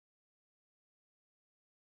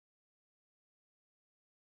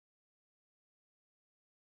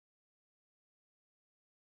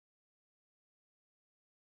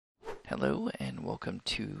Hello and welcome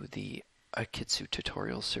to the akeytsu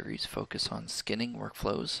tutorial series focused on skinning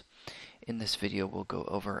workflows. In this video we'll go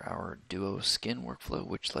over our duo skin workflow,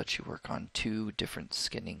 which lets you work on two different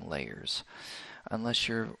skinning layers. Unless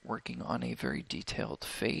you're working on a very detailed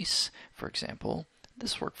face, for example,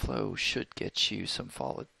 this workflow should get you some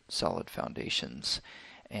solid foundations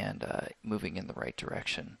and moving in the right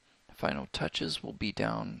direction. Final touches will be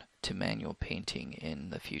down to manual painting in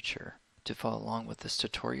the future. To follow along with this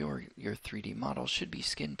tutorial, your 3D model should be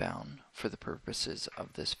skin bound. For the purposes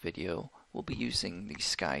of this video, we'll be using the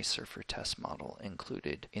SkySurfer test model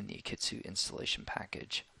included in the akeytsu installation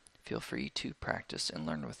package. Feel free to practice and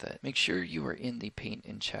learn with it. Make sure you are in the paint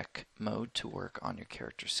and check mode to work on your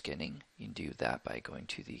character skinning. You can do that by going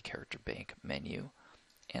to the character bank menu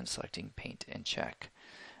and selecting paint and check.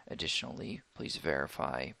 Additionally, please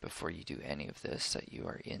verify before you do any of this that you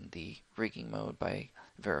are in the rigging mode by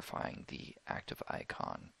verifying the active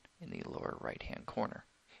icon in the lower right hand corner.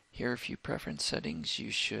 Here are a few preference settings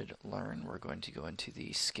you should learn. We're going to go into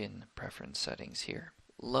the skin preference settings here.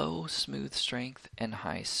 Low smooth strength and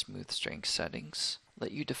high smooth strength settings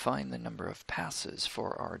let you define the number of passes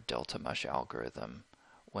for our delta mush algorithm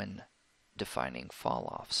when defining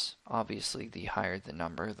fall-offs. Obviously, the higher the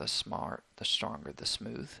number, the stronger the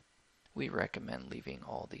smooth. We recommend leaving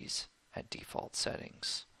all these at default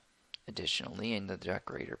settings. Additionally, in the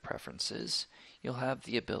decorator preferences, you'll have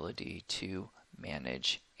the ability to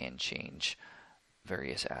manage and change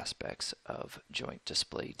various aspects of joint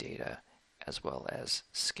display data as well as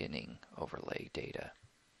skinning overlay data.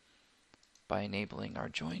 By enabling our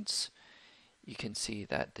joints, you can see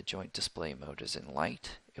that the joint display mode is in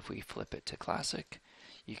light. If we flip it to classic,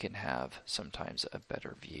 you can have sometimes a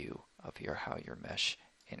better view of how your mesh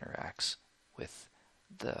interacts with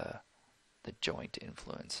the joint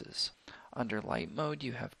influences. Under light mode,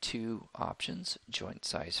 you have two options: joint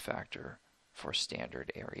size factor for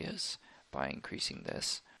standard areas. By increasing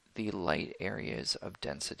this, the light areas of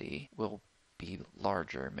density will be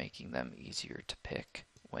larger, making them easier to pick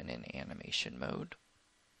when in animation mode,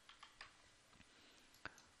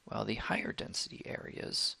 while the higher density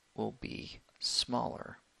areas will be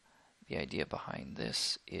smaller. The idea behind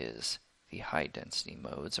this is the high density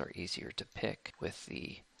modes are easier to pick with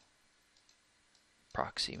the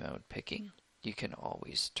proxy mode picking. You can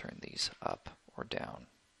always turn these up or down.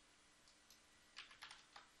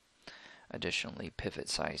 Additionally, pivot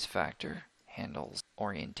size factor handles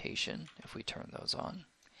orientation. If we turn those on,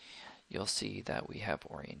 you'll see that we have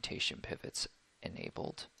orientation pivots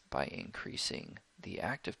enabled. By increasing the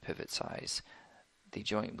active pivot size, the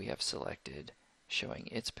joint we have selected showing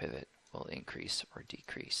its pivot will increase or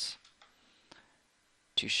decrease.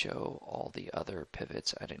 To show all the other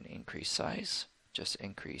pivots at an increased size, just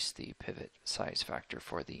increase the pivot size factor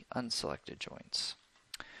for the unselected joints.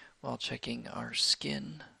 While checking our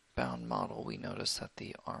skin bound model, we notice that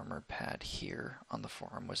the armor pad here on the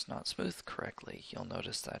forearm was not smoothed correctly. You'll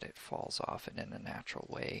notice that it falls off in a natural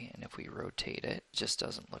way, and if we rotate it, it just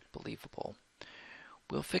doesn't look believable.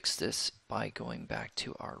 We'll fix this by going back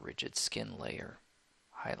to our rigid skin layer,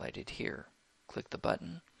 highlighted here. Click the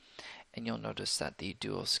button, and you'll notice that the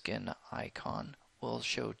dual skin icon will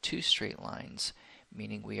show two straight lines,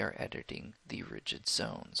 meaning we are editing the rigid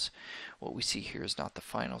zones. What we see here is not the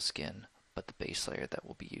final skin, but the base layer that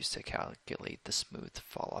will be used to calculate the smooth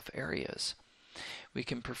fall-off areas. We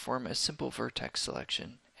can perform a simple vertex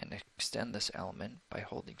selection and extend this element by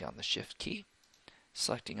holding down the Shift key,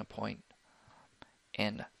 selecting a point,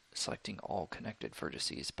 and selecting all connected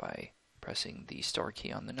vertices by pressing the star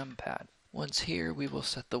key on the numpad. Once here, we will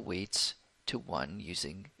set the weights to 1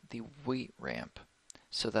 using the weight ramp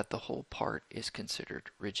so that the whole part is considered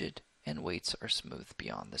rigid and weights are smooth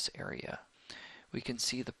beyond this area. We can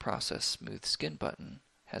see the Process Smooth Skin button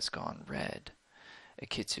has gone red.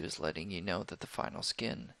 Akeytsu is letting you know that the final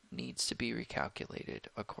skin needs to be recalculated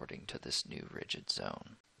according to this new rigid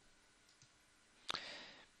zone.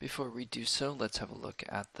 Before we do so, let's have a look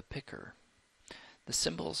at the picker. The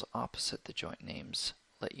symbols opposite the joint names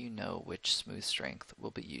let you know which smooth strength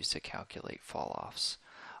will be used to calculate fall-offs.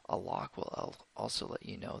 A lock will also let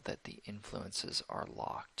you know that the influences are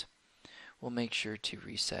locked. We'll make sure to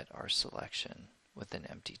reset our selection with an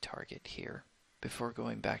empty target here before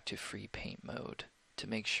going back to free paint mode to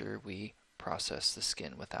make sure we process the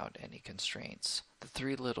skin without any constraints. The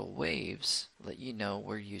three little waves let you know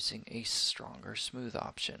we're using a stronger smooth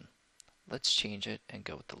option. Let's change it and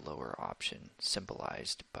go with the lower option,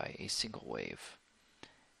 symbolized by a single wave.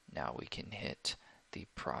 Now we can hit the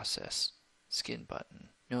Process Skin button.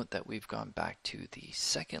 Note that we've gone back to the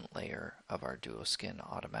second layer of our dual skin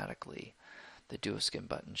automatically. The dual skin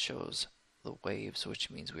button shows the waves, which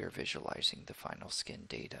means we are visualizing the final skin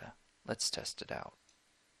data. Let's test it out.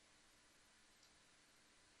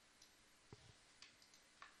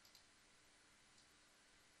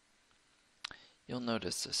 You'll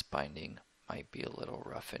notice this binding might be a little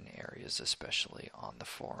rough in areas, especially on the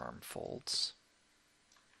forearm folds.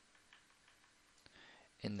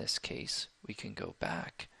 In this case, we can go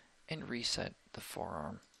back and reset the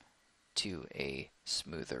forearm to a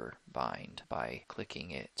smoother bind by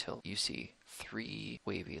clicking it till you see 3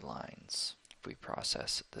 wavy lines. If we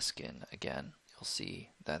process the skin again, you'll see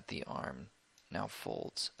that the arm now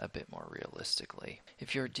folds a bit more realistically.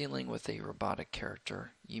 If you're dealing with a robotic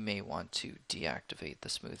character, you may want to deactivate the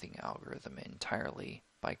smoothing algorithm entirely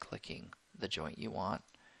by clicking the joint you want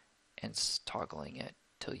and toggling it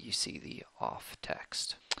till you see the off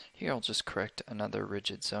text. Here I'll just correct another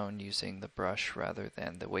rigid zone using the brush rather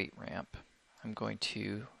than the weight ramp. I'm going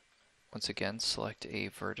to once again select a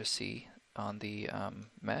vertice on the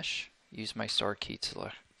mesh, use my star key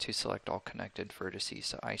to select all connected vertices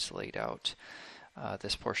to isolate out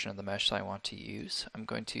this portion of the mesh that I want to use. I'm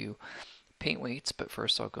going to paint weights, but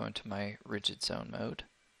first I'll go into my rigid zone mode,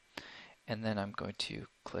 and then I'm going to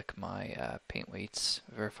click my paint weights,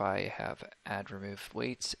 verify I have add remove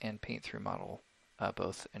weights and paint through model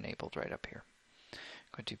both enabled right up here.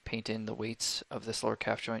 I'm going to paint in the weights of this lower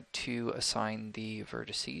calf joint to assign the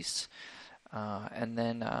vertices, and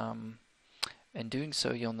then in doing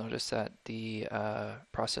so, you'll notice that the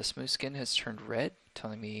process smooth skin has turned red,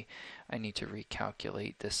 telling me I need to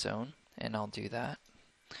recalculate this zone, and I'll do that.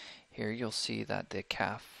 Here you'll see that the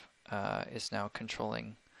calf is now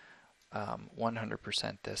controlling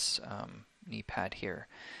 100% this knee pad here,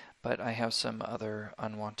 but I have some other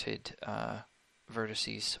unwanted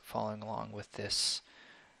vertices following along with this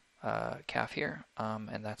calf here,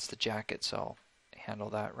 and that's the jacket, so I'll handle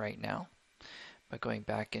that right now. By going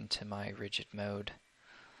back into my rigid mode,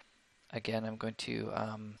 again I'm going to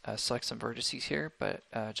select some vertices here, but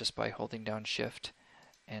just by holding down shift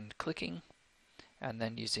and clicking, and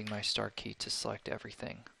then using my star key to select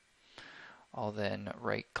everything. I'll then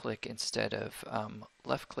right click instead of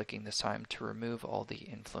left clicking this time to remove all the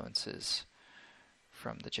influences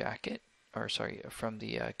from the jacket, or sorry, from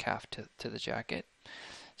the calf to the jacket,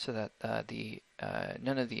 so that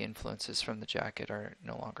none of the influences from the jacket are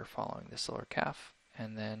no longer following this lower calf.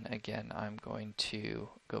 And then again, I'm going to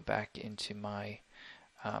go back into my,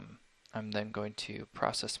 I'm then going to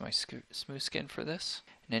process my smooth skin for this.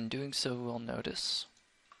 And in doing so, we'll notice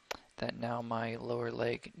that now my lower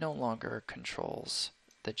leg no longer controls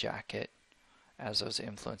the jacket, as those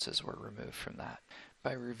influences were removed from that.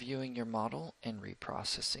 By reviewing your model and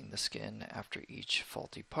reprocessing the skin after each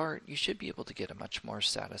faulty part, you should be able to get a much more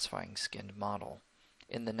satisfying skinned model.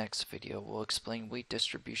 In the next video, we'll explain weight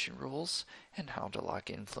distribution rules and how to lock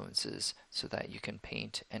influences so that you can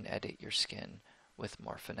paint and edit your skin with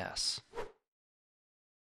more finesse.